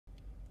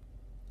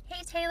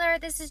Hey Taylor,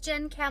 this is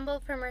Jen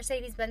Campbell from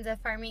Mercedes-Benz of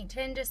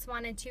Farmington. Just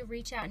wanted to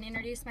reach out and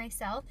introduce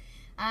myself.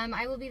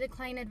 I will be the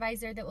client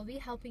advisor that will be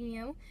helping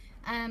you.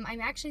 I'm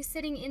actually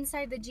sitting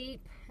inside the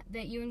Jeep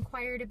that you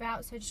inquired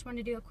about, so I just want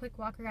to do a quick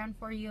walk around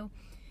for you.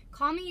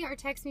 Call me or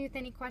text me with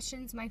any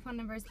questions. My phone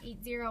number is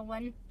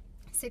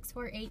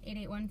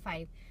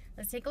 801-648-8815.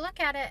 Let's take a look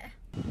at it.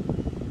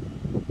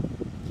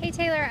 Hey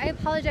Taylor, I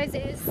apologize.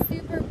 It is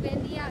super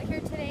windy out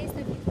here today, so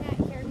if you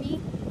can't hear me,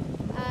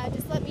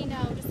 just let me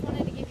know. Just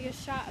wanted to give you a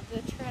shot of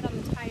the tread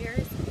on the tires.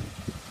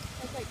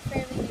 It's like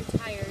fairly new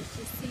tires,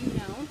 just so you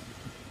know.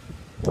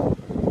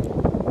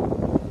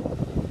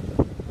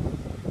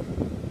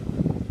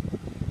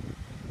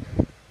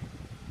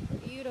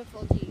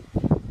 Beautiful Jeep.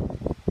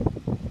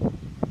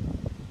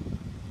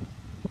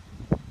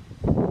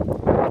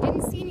 I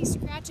didn't see any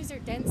scratches or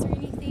dents or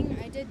anything.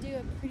 I did do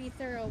a pretty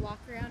thorough walk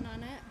around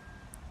on it.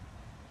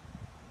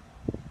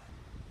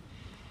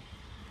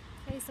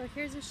 Okay, so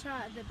here's a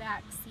shot of the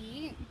back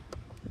seat.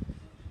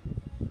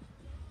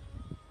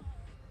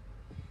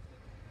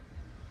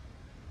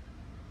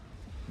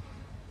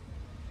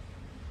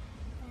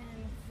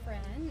 And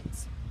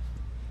front.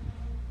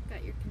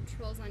 Got your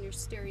controls on your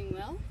steering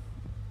wheel.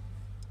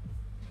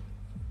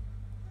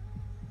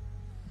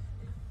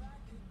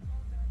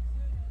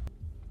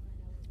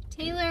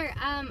 Taylor,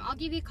 I'll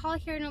give you a call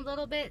here in a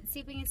little bit,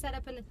 see if we can set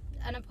up an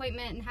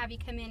appointment and have you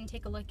come in and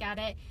take a look at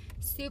it.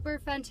 Super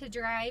fun to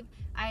drive.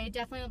 I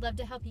definitely would love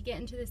to help you get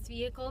into this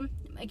vehicle.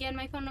 Again,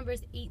 my phone number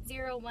is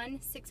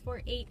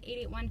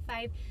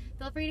 801-648-8815.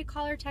 Feel free to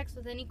call or text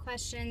with any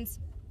questions.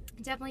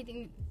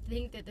 Definitely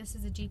think that this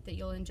is a Jeep that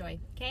you'll enjoy,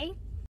 okay?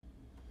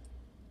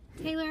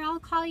 Taylor, I'll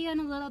call you in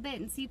a little bit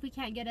and see if we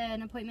can't get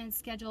an appointment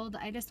scheduled.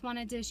 I just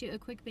wanted to shoot a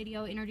quick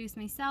video, introduce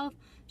myself,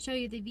 show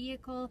you the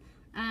vehicle.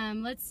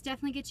 Let's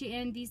definitely get you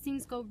in. These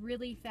things go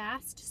really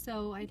fast,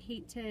 so I'd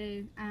hate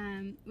to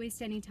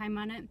waste any time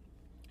on it.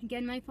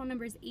 Again, my phone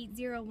number is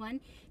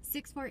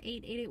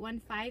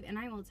 801-648-8815, and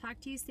I will talk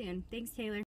to you soon. Thanks, Taylor.